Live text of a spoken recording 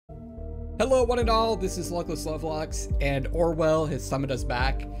Hello one and all, this is Luckless Lovelocks, and Orwell has summoned us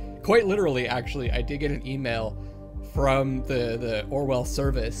back. Quite literally, actually. I did get an email from the Orwell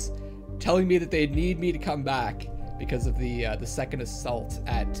service telling me that they need me to come back because of the second assault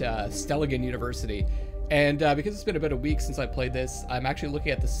at Stellingen University. And because it's been about a week since I played this, I'm actually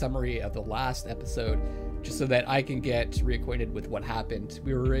looking at the summary of the last episode just so that I can get reacquainted with what happened.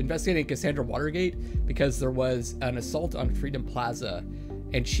 We were investigating Cassandra Watergate because there was an assault on Freedom Plaza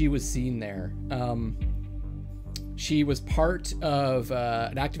and she was seen there. She was part of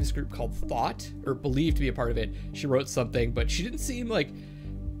an activist group called Thought, or believed to be a part of it. She wrote something, but she didn't seem like,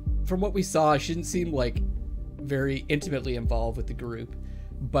 from what we saw, she didn't seem like very intimately involved with the group.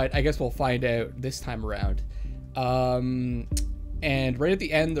 But I guess we'll find out this time around. And right at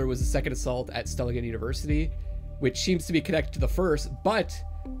the end, there was a second assault at Stellingen University, which seems to be connected to the first, but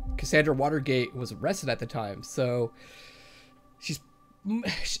Cassandra Watergate was arrested at the time. So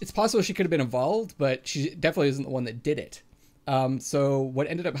it's possible she could have been involved, but she definitely isn't the one that did it. So what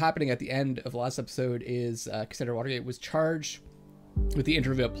ended up happening at the end of the last episode is Cassandra Watergate was charged with the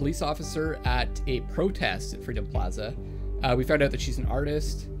injury of a police officer at a protest at Freedom Plaza. We found out that she's an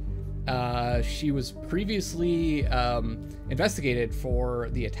artist. She was previously investigated for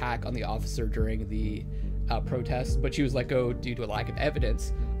the attack on the officer during the protest, but she was let go due to a lack of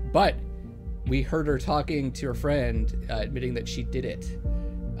evidence. But we heard her talking to her friend, admitting that she did it.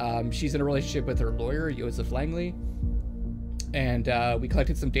 She's in a relationship with her lawyer, Joseph Langley, and we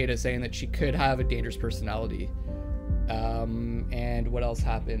collected some data saying that she could have a dangerous personality. And what else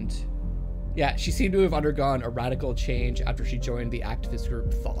happened? Yeah, she seemed to have undergone a radical change after she joined the activist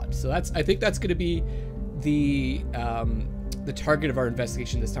group Thought. So I think that's going to be the target of our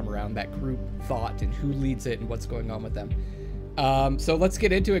investigation this time around, that group Thought and who leads it and what's going on with them. So let's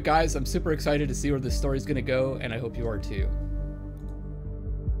get into it, guys. I'm super excited to see where this story's going to go, and I hope you are too.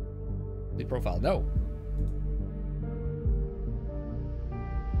 Lead profile, no.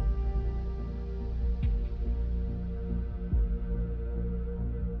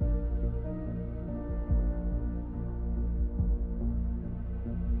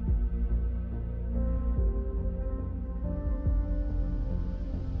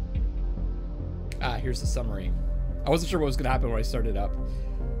 Here's the summary. I wasn't sure what was going to happen when I started up,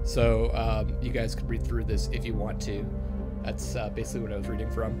 so you guys could read through this if you want to. That's basically what I was reading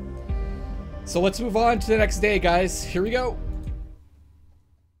from. So let's move on to the next day, guys. Here we go.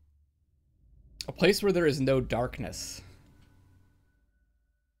 A place where there is no darkness.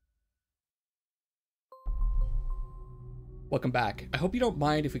 Welcome back. I hope you don't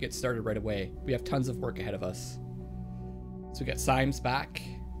mind if we get started right away. We have tons of work ahead of us. So we got Symes back.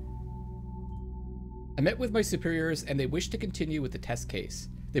 I met with my superiors and they wish to continue with the test case.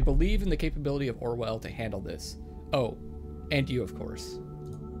 They believe in the capability of Orwell to handle this. Oh, and you, of course.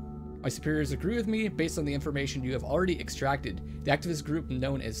 My superiors agree with me based on the information you have already extracted. The activist group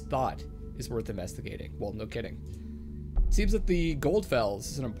known as Thought is worth investigating. Well, no kidding. It seems that the Goldfels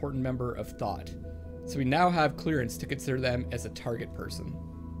is an important member of Thought, so we now have clearance to consider them as a target person.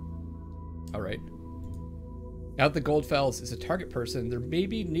 Alright. Now that the Goldfels is a target person, there may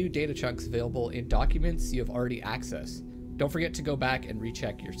be new data chunks available in documents you have already accessed. Don't forget to go back and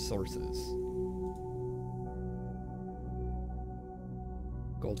recheck your sources.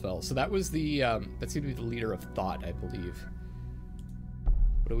 Goldfels. So that was the, that seemed to be the leader of Thought, I believe.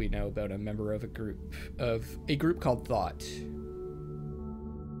 What do we know about a member of a group called Thought?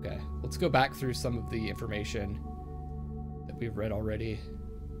 Okay, let's go back through some of the information that we've read already.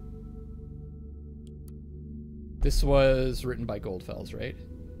 This was written by Goldfels, right?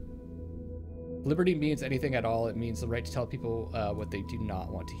 Liberty means anything at all. It means the right to tell people what they do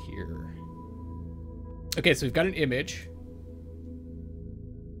not want to hear. Okay, so we've got an image.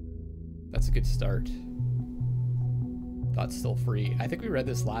 That's a good start. Thought's still free. I think we read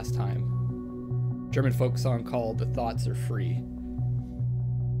this last time. German folk song called The Thoughts Are Free.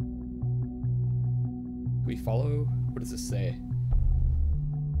 Can we follow? What does this say?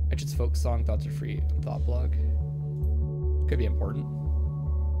 Etch's folk song, Thoughts Are Free, Thought blog. Could be important.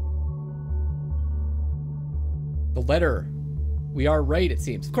 The letter. We are right, it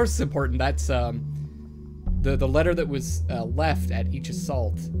seems. Of course it's important. That's the letter that was left at each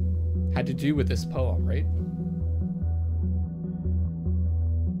assault had to do with this poem, right?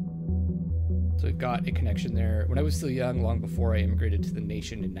 So we've got a connection there. When I was still young, long before I immigrated to the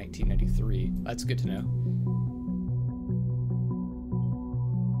nation in 1993. That's good to know.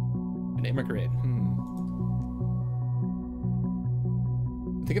 An immigrant.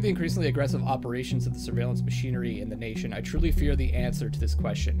 Think of the increasingly aggressive operations of the surveillance machinery in the nation. I truly fear the answer to this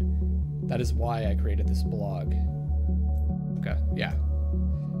question. That is why I created this blog. Okay, yeah.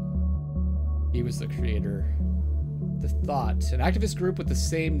 He was the creator. The Thought, an activist group with the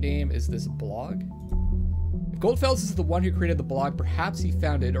same name as this blog. If Goldfels is the one who created the blog, perhaps he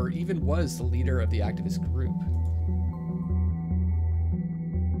founded or even was the leader of the activist group.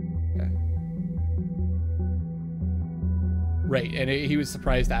 Okay. Right, and he was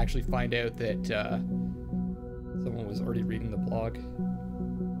surprised to actually find out that someone was already reading the blog.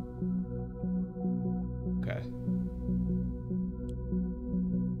 Okay.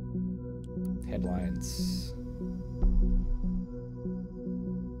 Headlines.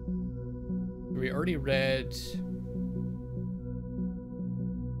 We already read.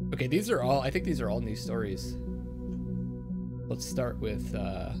 Okay, these are all, I think these are all new stories. Let's start with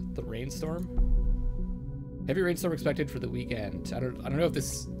the rainstorm. Heavy rainstorm expected for the weekend. I don't know if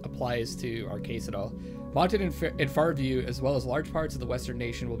this applies to our case at all. Monton and Farview, as well as large parts of the western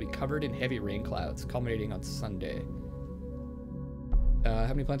nation, will be covered in heavy rain clouds, culminating on Sunday. How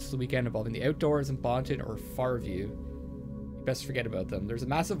many plans for the weekend involving the outdoors in Bonton or Farview? Best forget about them. There's a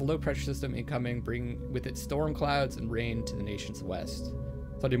massive low-pressure system incoming, bringing with it storm clouds and rain to the nation's west.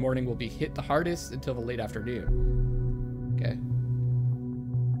 Sunday morning will be hit the hardest until the late afternoon. Okay.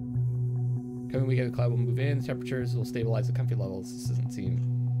 Coming weekend, the cloud will move in. Temperatures will stabilize at comfy levels. This doesn't seem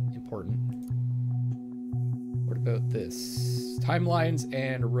important. What about this? Timelines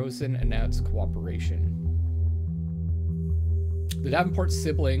and Rosen announce cooperation. The Davenport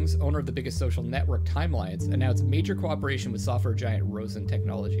siblings, owner of the biggest social network, Timelines, announced major cooperation with software giant Rosen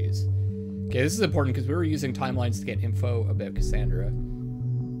Technologies. Okay, this is important because we were using Timelines to get info about Cassandra.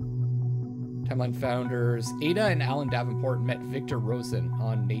 Timeline founders Ada and Alan Davenport met Victor Rosen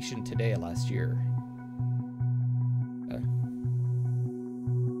on Nation Today last year.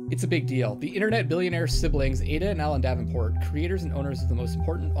 It's a big deal. The internet billionaire siblings Ada and Alan Davenport, creators and owners of the most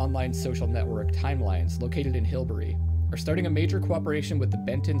important online social network, Timelines, located in Hilbury, are starting a major cooperation with the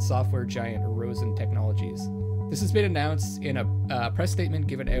Benton software giant Rosen Technologies. This has been announced in a press statement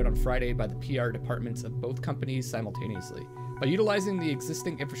given out on Friday by the PR departments of both companies simultaneously. By utilizing the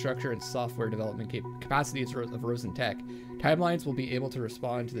existing infrastructure and software development capacities of Rosen Tech, Timelines will be able to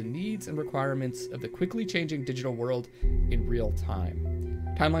respond to the needs and requirements of the quickly changing digital world in real time.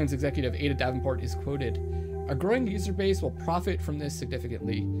 Timelines executive Ada Davenport is quoted, "A growing user base will profit from this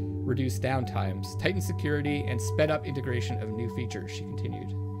significantly. Reduce downtimes, tighten security, and sped up integration of new features," she continued.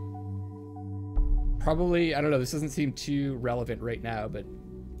 Probably, I don't know, this doesn't seem too relevant right now, but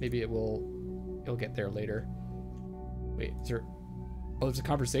maybe it'll get there later. Wait, is there... Oh, there's a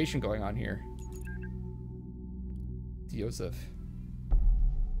conversation going on here. Joseph.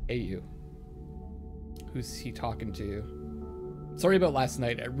 Hey, you. Who's he talking to? Sorry about last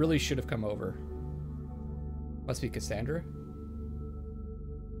night. I really should have come over. Must be Cassandra?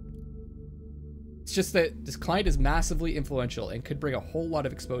 It's just that this client is massively influential and could bring a whole lot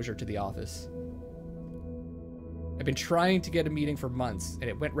of exposure to the office. I've been trying to get a meeting for months, and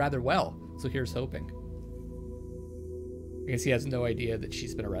it went rather well, so here's hoping. I guess he has no idea that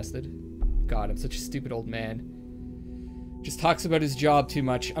she's been arrested. God, I'm such a stupid old man. Just talks about his job too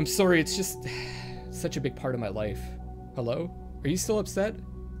much. I'm sorry, it's just such a big part of my life. Hello? Are you still upset?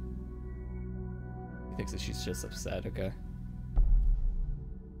 He thinks that she's just upset, okay.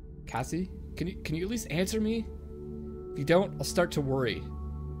 Cassie? Can you at least answer me? If you don't, I'll start to worry.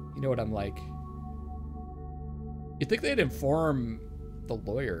 You know what I'm like. You'd think they'd inform the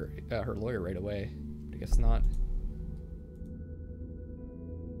lawyer, her lawyer right away. But I guess not.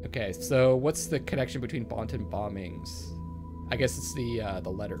 Okay, so what's the connection between Bonton bombings? I guess it's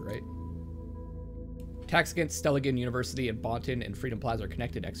the letter, right? Attacks against Stelligan University and Bonton and Freedom Plaza are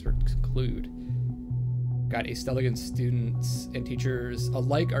connected, experts conclude. Got a Stelligan students and teachers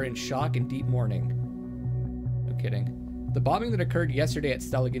alike are in shock and deep mourning. No kidding. The bombing that occurred yesterday at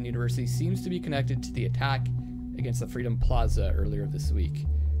Stelligan University seems to be connected to the attack against the Freedom Plaza earlier this week.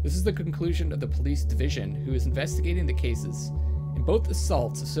 This is the conclusion of the police division, who is investigating the cases. In both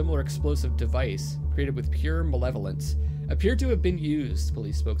assaults, a similar explosive device, created with pure malevolence, appeared to have been used,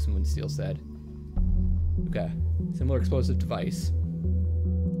 police spokesman Steele said. Okay, similar explosive device.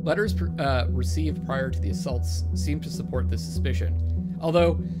 Letters received prior to the assaults seem to support this suspicion.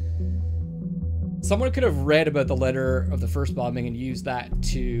 Although, someone could have read about the letter of the first bombing and used that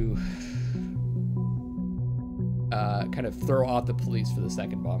to kind of throw off the police for the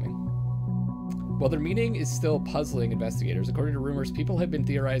second bombing. While their meaning is still puzzling investigators, according to rumors, people have been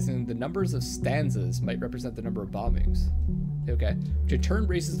theorizing the numbers of stanzas might represent the number of bombings. Okay, which in turn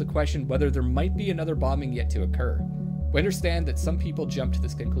raises the question whether there might be another bombing yet to occur. We understand that some people jump to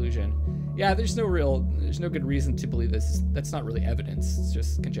this conclusion. Yeah, there's no good reason to believe this. That's not really evidence, it's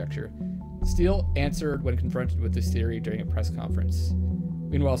just conjecture. Steele answered when confronted with this theory during a press conference.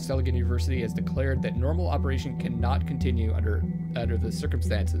 Meanwhile, Stelligan University has declared that normal operation cannot continue under the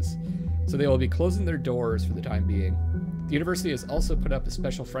circumstances, so they will be closing their doors for the time being. The university has also put up a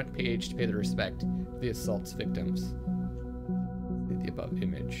special front page to pay their respect to the assault's victims. The above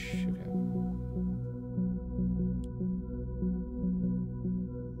image. Okay.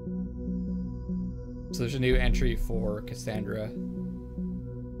 So there's a new entry for Cassandra.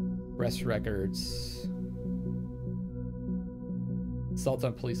 Arrest records. Assault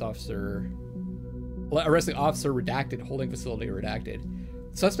on police officer. Arresting officer redacted. Holding facility redacted.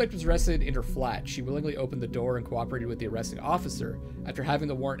 The suspect was arrested in her flat. She willingly opened the door and cooperated with the arresting officer after having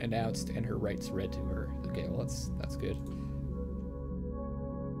the warrant announced and her rights read to her. Okay, well that's good.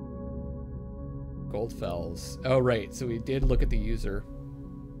 Goldfels. Oh right, so we did look at the user.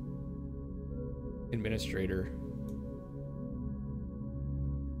 Administrator.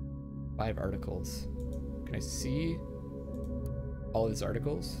 5 articles. Can I see all of his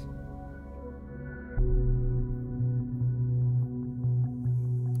articles?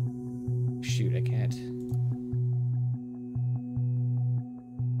 Shoot, I can't.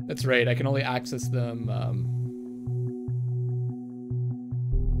 That's right, I can only access them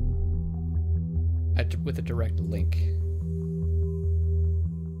with a direct link.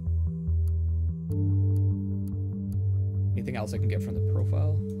 Anything else I can get from the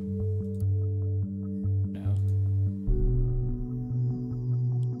profile? No.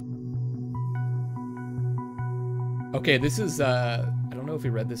 Okay, this is, I don't know if we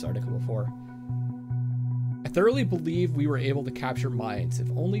read this article before. I thoroughly believe we were able to capture minds if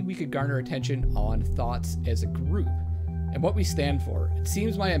only we could garner attention on thoughts as a group and what we stand for. It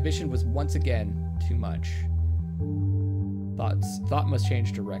seems my ambition was once again too much. Thought must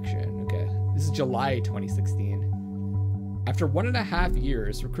change direction. Okay, this is July 2016. After 1.5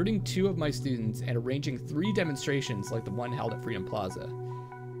 years, recruiting 2 of my students and arranging 3 demonstrations like the one held at Freedom Plaza,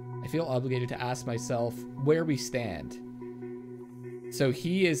 I feel obligated to ask myself where we stand. So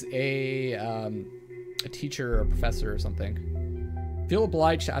he is a teacher or a professor or something. I feel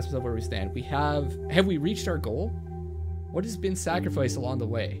obliged to ask myself where we stand. Have we reached our goal? What has been sacrificed along the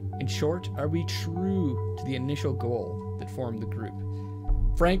way? In short, are we true to the initial goal that formed the group?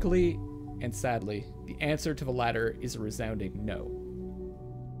 Frankly, and sadly, the answer to the latter is a resounding no.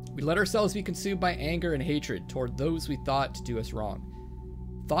 We let ourselves be consumed by anger and hatred toward those we thought to do us wrong.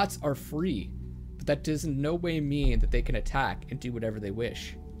 Thoughts are free, but that does in no way mean that they can attack and do whatever they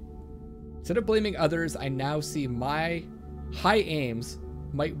wish. Instead of blaming others, I now see my high aims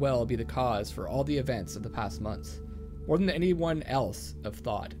might well be the cause for all the events of the past months. More than anyone else of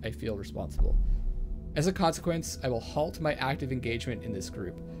thought, I feel responsible. As a consequence, I will halt my active engagement in this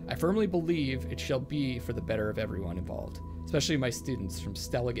group. I firmly believe it shall be for the better of everyone involved, especially my students from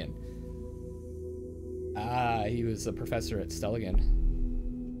Stelligan. Ah, he was a professor at Stelligan.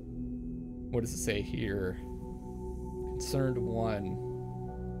 What does it say here? Concerned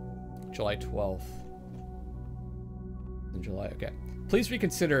 1, July 12th. In July, okay. Please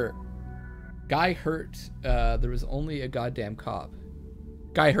reconsider. Guy hurt, there was only a goddamn cop.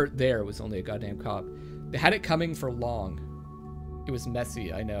 Guy hurt there was only a goddamn cop. They had it coming for long. It was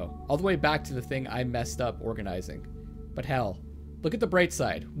messy, I know. All the way back to the thing I messed up organizing. But hell, look at the bright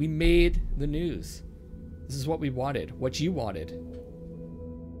side. We made the news. This is what we wanted. What you wanted.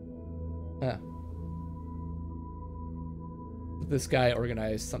 Huh. This guy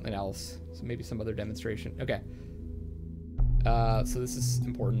organized something else. So maybe some other demonstration. Okay. So this is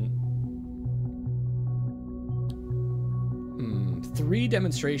important. 3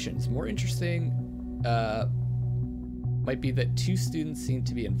 demonstrations. More interesting might be that 2 students seem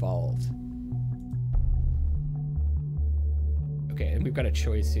to be involved. Okay, and we've got a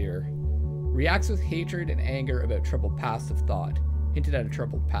choice here. Reacts with hatred and anger about troubled paths of thought. Hinted at a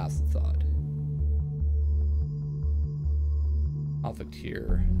troubled past of thought. Conflict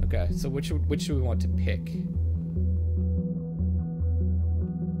here. Okay, so which do we want to pick?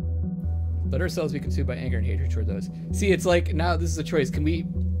 Let ourselves be consumed by anger and hatred toward those. See, it's like, now this is a choice.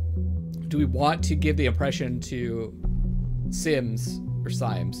 Do we want to give the impression to Sims or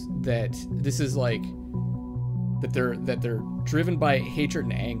Symes that this is like, that they're driven by hatred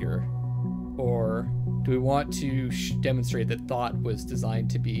and anger? Or do we want to demonstrate that thought was designed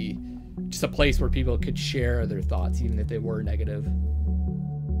to be just a place where people could share their thoughts, even if they were negative?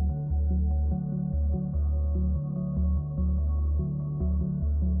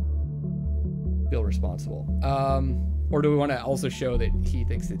 Feel responsible. Or do we want to also show that he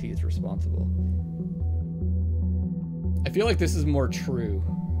thinks that he is responsible? I feel like this is more true.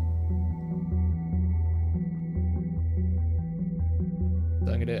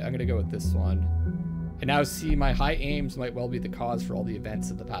 So I'm gonna go with this one. And now see my high aims might well be the cause for all the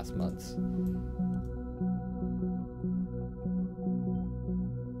events of the past months.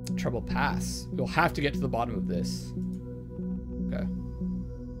 Trouble pass. We'll have to get to the bottom of this. Okay.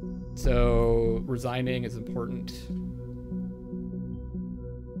 So resigning is important.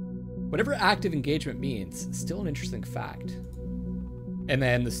 Whatever active engagement means, still an interesting fact. And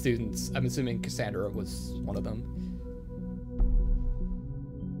then the students, I'm assuming Cassandra was one of them.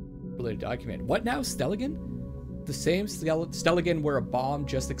 Related document. What now, Stelligan? The same Stelligan where a bomb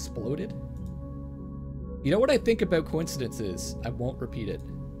just exploded? You know what I think about coincidences? I won't repeat it.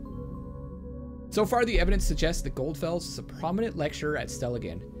 So far, the evidence suggests that Goldfels was a prominent lecturer at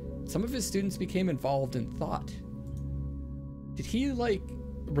Stelligan. Some of his students became involved in Thought. Did he, like,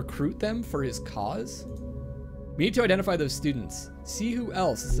 recruit them for his cause? We need to identify those students. See who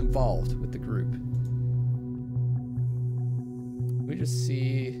else is involved with the group. Let me just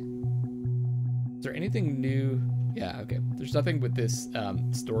see. Is there anything new? Yeah, okay. There's nothing with this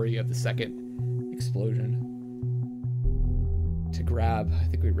story of the second explosion to grab. I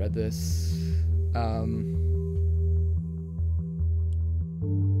think we read this.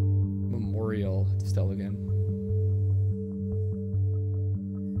 Memorial at Stelligan.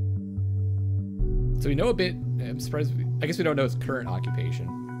 So we know a bit. I'm surprised. I guess we don't know his current occupation.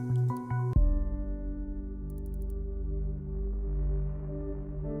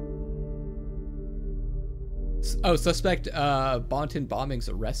 Oh, suspect Bonton bombings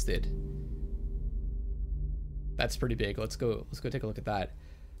arrested. That's pretty big. Let's go take a look at that.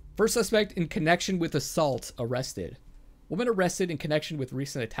 First suspect in connection with assault arrested. Woman arrested in connection with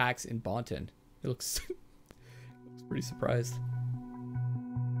recent attacks in Bonton. It looks pretty surprised.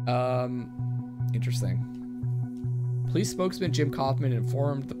 Interesting. Police spokesman Jim Kaufman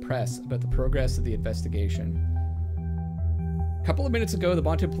informed the press about the progress of the investigation. A couple of minutes ago, the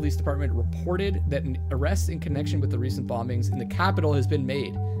Bonton Police Department reported that an arrest in connection with the recent bombings in the capital has been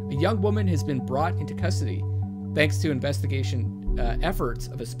made. A young woman has been brought into custody, thanks to investigation efforts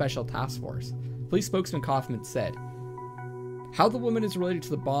of a special task force. Police spokesman Kaufman said. How the woman is related to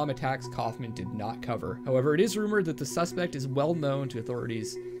the bomb attacks, Kaufman did not cover. However, it is rumored that the suspect is well known to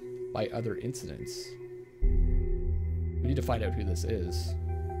authorities by other incidents. We need to find out who this is.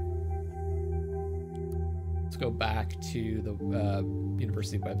 Let's go back to the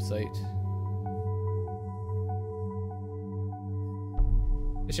university website.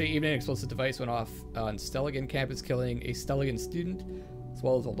 Yesterday evening, an explosive device went off on Stelligan campus, killing a Stelligan student as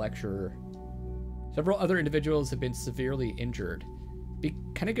well as a lecturer. Several other individuals have been severely injured. Be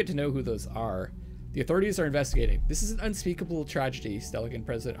kind of good to know who those are. The authorities are investigating. This is an unspeakable tragedy, Stelligan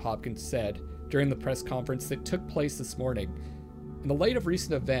President Hopkins said during the press conference that took place this morning. In the light of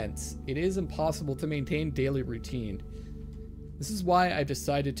recent events, it is impossible to maintain daily routine. This is why I've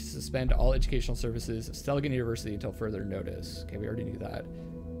decided to suspend all educational services of Stelligan University until further notice. Okay, we already knew that.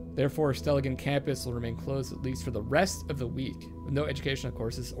 Therefore, Stelligan campus will remain closed at least for the rest of the week, with no educational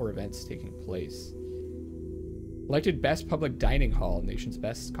courses or events taking place. Elected Best Public Dining Hall, Nation's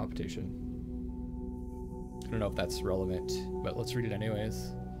Best Competition. I don't know if that's relevant, but let's read it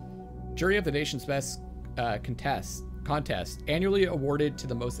anyways. Jury of the Nation's Best Contest, annually awarded to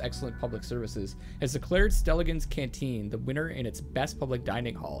the most excellent public services, has declared Stelligan's Canteen the winner in its Best Public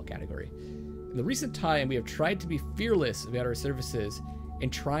Dining Hall category. In the recent time, we have tried to be fearless about our services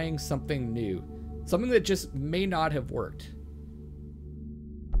and trying something new. Something that just may not have worked.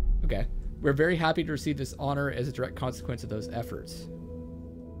 Okay. We're very happy to receive this honor as a direct consequence of those efforts.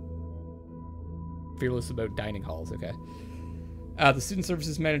 Fearless about dining halls, okay. The student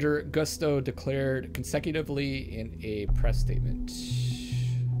services manager, Gusto, declared consecutively in a press statement.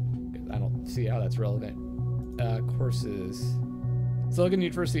 I don't see how that's relevant. Courses. Stelligan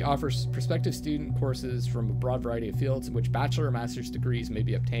University offers prospective student courses from a broad variety of fields in which bachelor or master's degrees may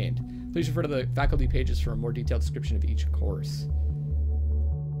be obtained. Please refer to the faculty pages for a more detailed description of each course.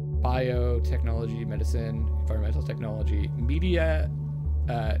 Biotechnology, medicine, environmental technology, media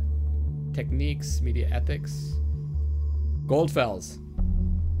techniques, media ethics. Goldfels.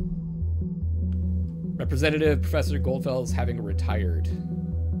 Representative Professor Goldfels having retired.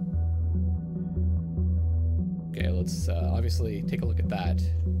 Okay, let's obviously take a look at that.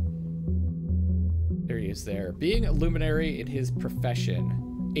 There he is there. Being a luminary in his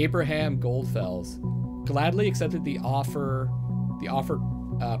profession, Abraham Goldfels gladly accepted the offered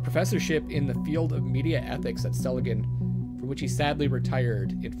professorship in the field of media ethics at Stelligan, from which he sadly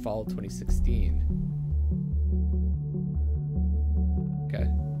retired in fall 2016. Okay.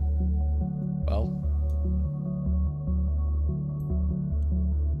 Well.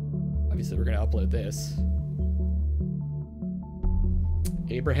 Obviously, we're going to upload this.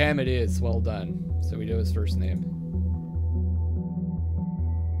 Abraham it is. Well done. So we know his first name.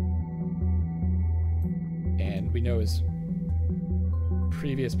 And we know his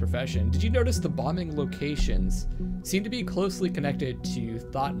previous profession. Did you notice the bombing locations seem to be closely connected to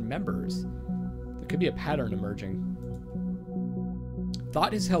Thought members? There could be a pattern emerging.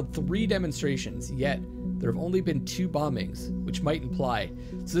 Thought has held 3 demonstrations, yet there have only been 2 bombings, which might imply.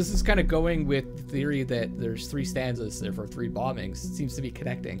 So this is kind of going with the theory that there's 3 stanzas, therefore 3 bombings. It seems to be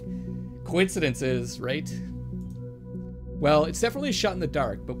connecting. Coincidences, right? Well, it's definitely a shot in the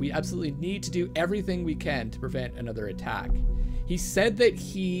dark, but we absolutely need to do everything we can to prevent another attack. He said that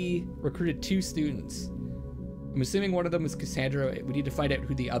he recruited 2 students. I'm assuming one of them was Cassandra. We need to find out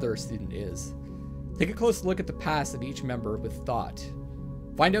who the other student is. Take a close look at the past of each member with Thought.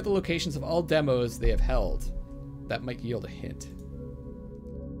 Find out the locations of all demos they have held. That might yield a hint.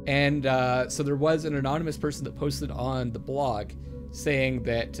 And so there was an anonymous person that posted on the blog saying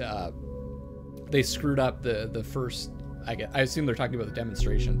that they screwed up the first, I assume they're talking about the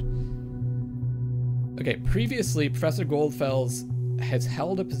demonstration. Okay, previously, Professor Goldfels has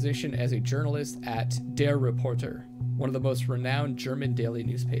held a position as a journalist at Der Reporter, one of the most renowned German daily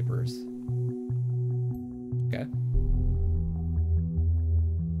newspapers. Okay.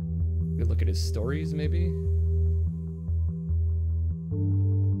 We look at his stories, maybe.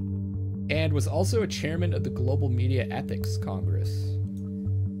 And was also a chairman of the Global Media Ethics Congress.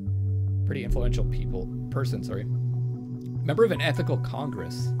 Pretty influential person. Member of an ethical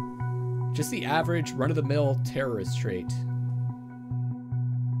congress. Just the average run-of-the-mill terrorist trait.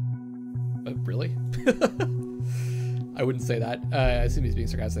 Really? I wouldn't say that. I assume he's being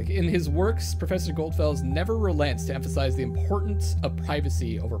sarcastic. In his works, Professor Goldfels never relents to emphasize the importance of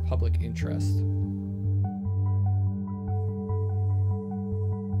privacy over public interest.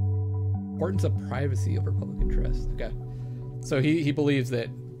 Importance of privacy over public interest. Okay. So he believes that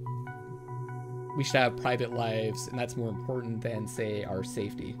we should have private lives, and that's more important than, say, our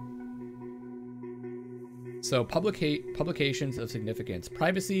safety. So publications of significance.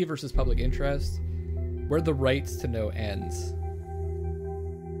 Privacy versus public interest. Where the rights to know ends.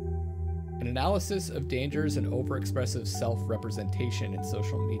 An analysis of dangers and overexpressive self-representation in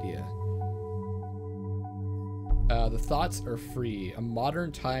social media. The thoughts are free. A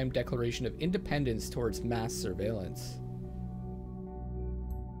modern time declaration of independence towards mass surveillance.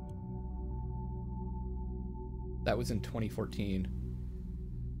 That was in 2014.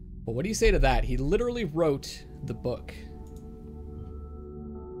 Well, what do you say to that? He literally wrote the book.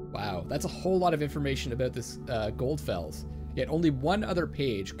 Wow, that's a whole lot of information about this Goldfels. Yet only one other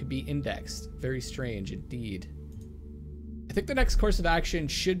page could be indexed. Very strange indeed. I think the next course of action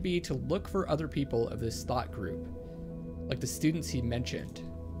should be to look for other people of this thought group. Like the students he mentioned.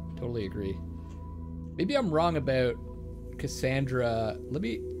 Totally agree. Maybe I'm wrong about Cassandra.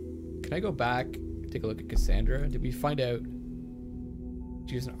 Can I go back, take a look at Cassandra? Did we find out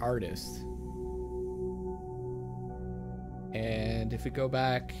she was an artist? And if we go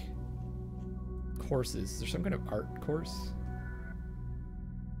back, courses, is there some kind of art course?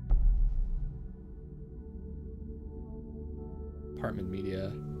 Apartment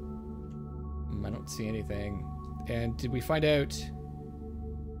media. I don't see anything. And did we find out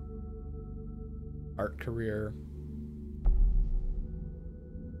art career?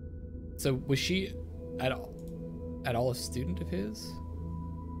 So was she at all a student of his?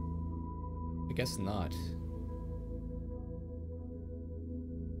 I guess not.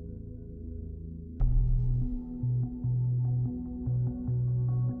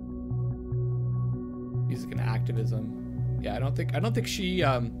 Music and activism. Yeah, I don't think she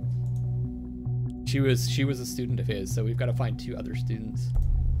she was a student of his, so we've got to find 2 other students.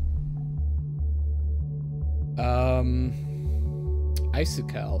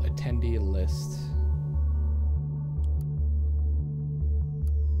 Isukel attendee list.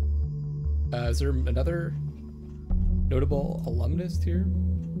 Is there another notable alumnus here?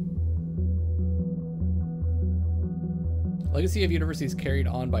 Legacy of universities carried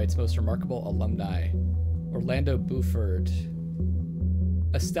on by its most remarkable alumni. Orlando Buford.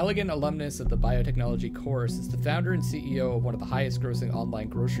 A Stelligan alumnus of the biotechnology course, is the founder and CEO of one of the highest grossing online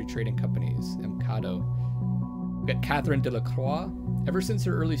grocery trading companies, Mcado. We've got Catherine Delacroix. Ever since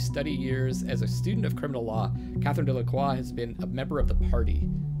her early study years as a student of criminal law, Catherine Delacroix has been a member of the party.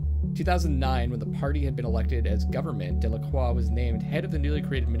 2009, when the party had been elected as government, Delacroix was named head of the newly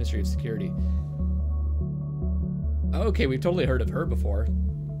created Ministry of Security. Okay, we've totally heard of her before.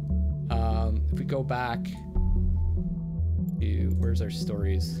 If we go back to, where's our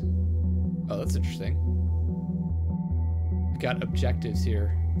stories? Oh, that's interesting. We've got objectives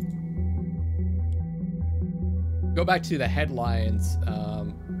here. Go back to the headlines.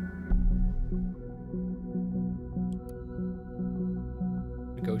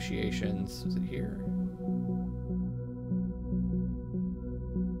 negotiations. Was it here?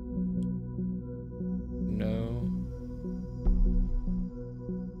 No.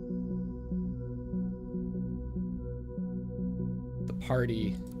 The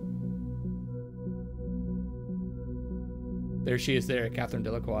party. There she is there, Catherine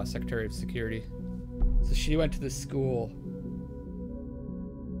Delacroix, Secretary of Security. So she went to this school.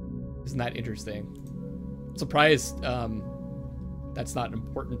 Isn't that interesting? I'm surprised that's not an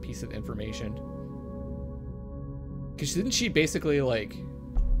important piece of information. Because didn't she basically, like,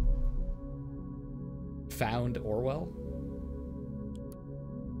 found Orwell?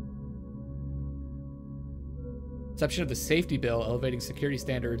 Inception of the safety bill, elevating security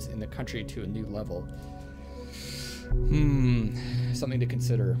standards in the country to a new level. Something to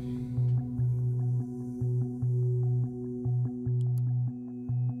consider.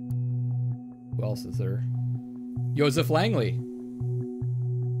 Who else is there? Joseph Langley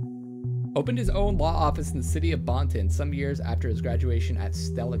opened his own law office in the city of Bonton some years after his graduation at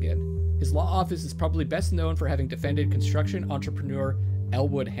Stelligan. His law office is probably best known for having defended construction entrepreneur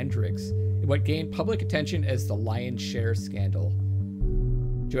Elwood Hendricks in what gained public attention as the Lion's Share scandal.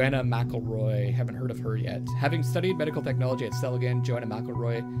 Joanna McElroy, haven't heard of her yet. Having studied medical technology at Stelligan, Joanna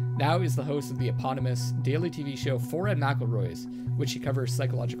McElroy now is the host of the eponymous daily TV show Four Ed McElroys, which she covers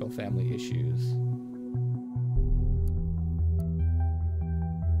psychological family issues.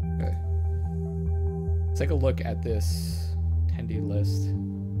 Okay. Let's take a look at this attendee list.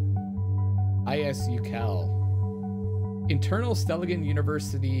 ISU Cal. Internal Stelligan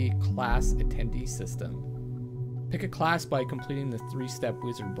University class attendee system. Pick a class by completing the 3-step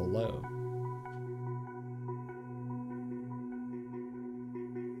wizard below.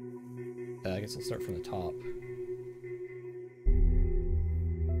 I guess I'll start from the top.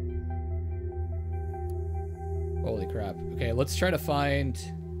 Holy crap. Okay, let's try to find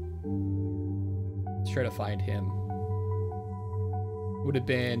him. Would have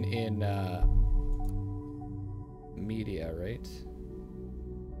been in media, right?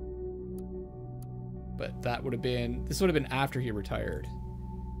 But that would have been, this would have been after he retired.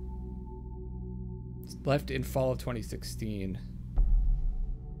 Left in fall of 2016.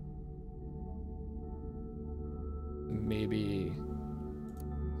 Maybe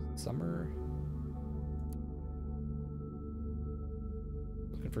summer.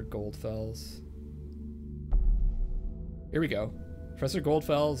 Looking for Goldfels. Here we go. Professor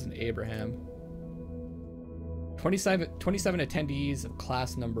Goldfels and Abraham. 27 attendees of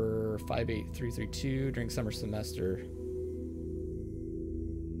class number 58332 during summer semester.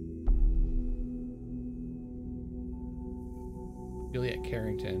 Juliet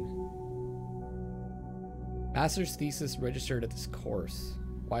Carrington. Master's thesis registered at this course.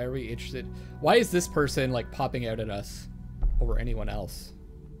 Why are we interested? Why is this person like popping out at us over anyone else?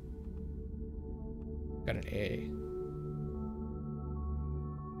 Got an A.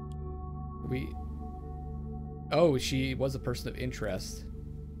 Oh, she was a person of interest.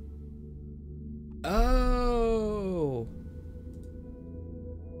 Oh.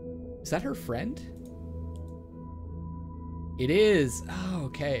 Is that her friend? It is. Oh,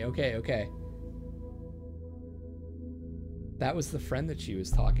 okay. That was the friend that she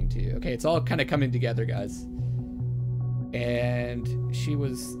was talking to. Okay, it's all kind of coming together, guys. And she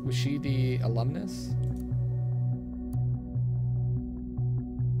was she the alumnus?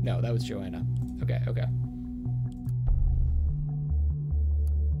 No, that was Joanna. Okay.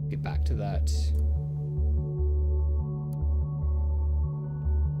 Get back to that.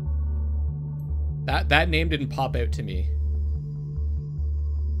 That name didn't pop out to me.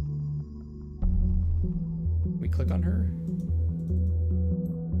 We click on her?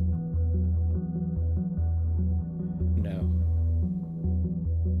 No.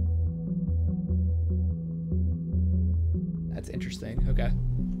 That's interesting. Okay.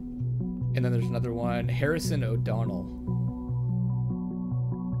 And then there's another one, Harrison O'Donnell.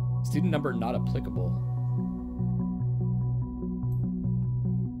 Student number not applicable.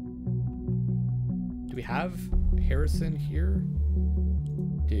 Do we have Harrison here?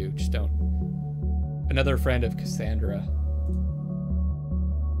 Dude, just don't. Another friend of Cassandra.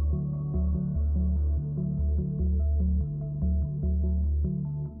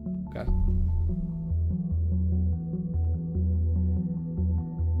 Okay.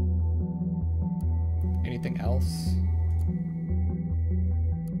 Anything else?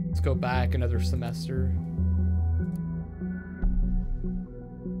 Let's go back another semester.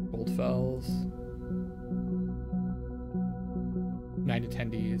 Goldfels. 9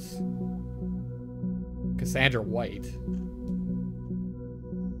 attendees. Cassandra White.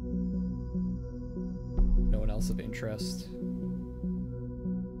 No one else of interest.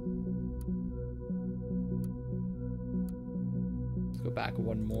 Let's go back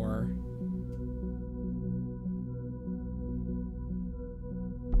one more.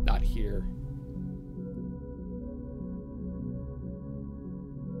 Not here.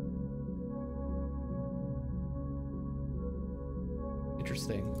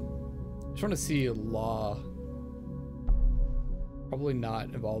 Interesting. I just want to see law. Probably not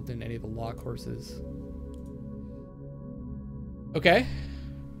involved in any of the law courses. Okay.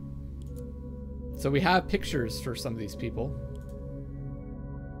 So we have pictures for some of these people.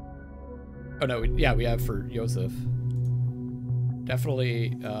 Oh no, yeah, we have for Joseph.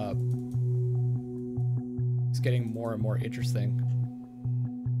 Definitely, it's getting more and more interesting.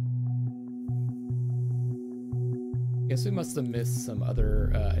 Guess we must have missed some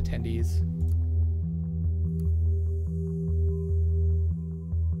other attendees.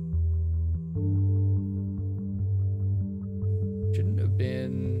 Shouldn't have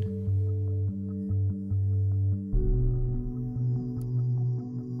been.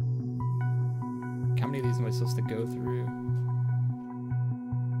 How many of these am I supposed to go through?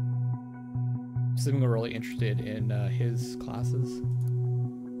 Assuming we're really interested in his classes.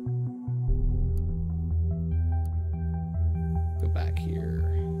 Go back here.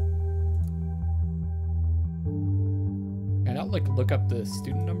 Can I like look up the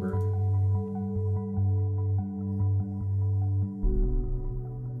student number?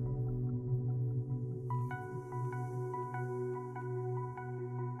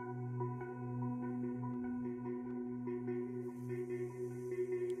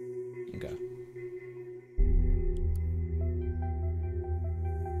 Okay.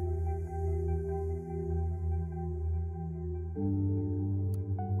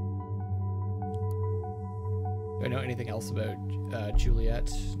 Do I know anything else about Juliet?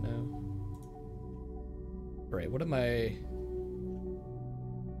 No. Right, what am I...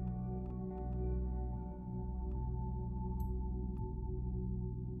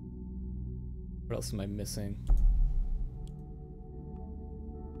 What else am I missing?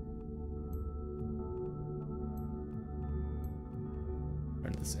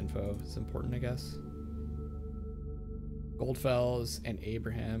 This info is important, I guess. Goldfels and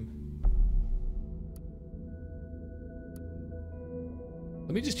Abraham.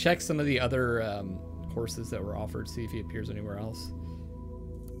 Let me just check some of the other courses that were offered, see if he appears anywhere else.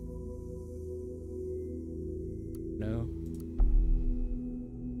 No.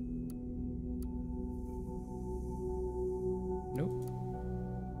 Nope.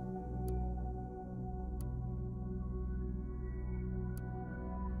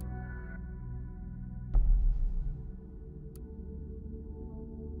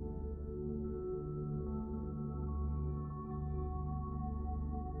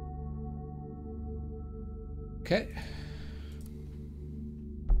 Okay.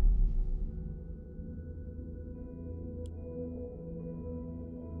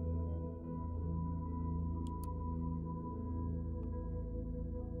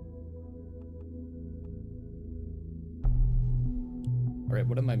 All right,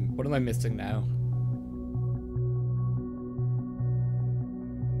 what am I missing now?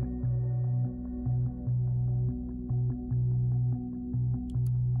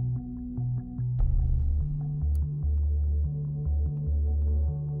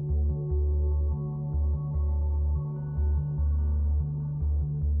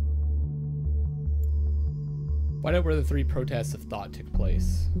 Find out where the 3 protests of thought took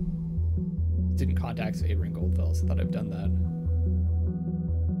place. Didn't contact Abraham Goldfels. I thought I've done that.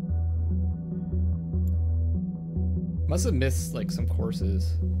 Must have missed like some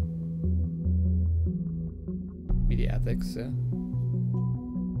courses. Media ethics, yeah.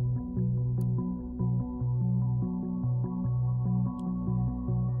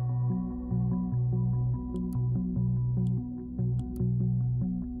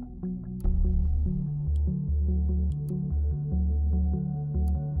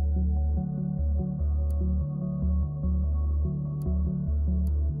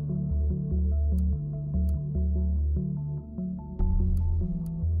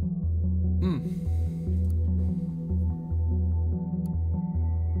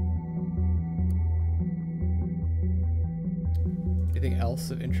 Anything else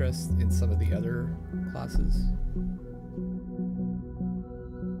of interest in some of the other classes?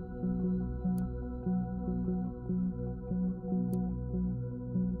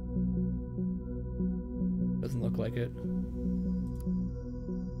 Doesn't look like it.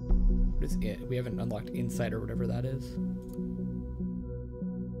 What is it? We haven't unlocked Insight or whatever that is.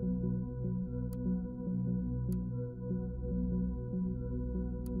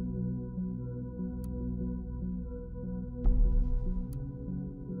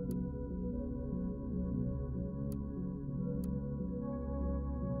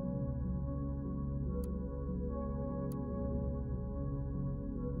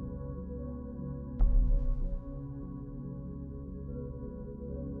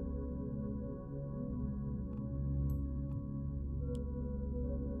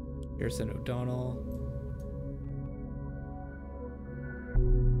 Harrison O'Donnell.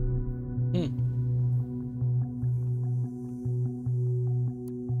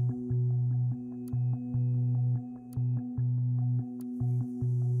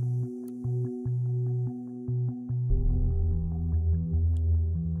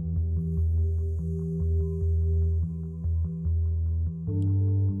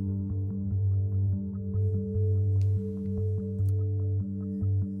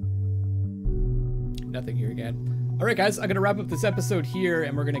 Nothing here again. All right, guys, I'm going to wrap up this episode here,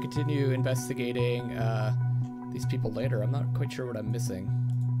 and we're going to continue investigating these people later. I'm not quite sure what I'm missing.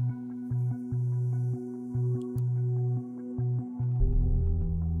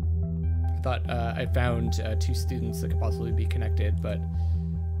 I thought I found 2 students that could possibly be connected, but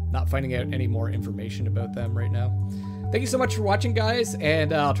not finding out any more information about them right now. Thank you so much for watching, guys,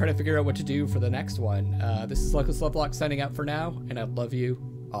 and I'll try to figure out what to do for the next one. This is Luckless Lovelocks signing out for now, and I love you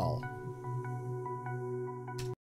all.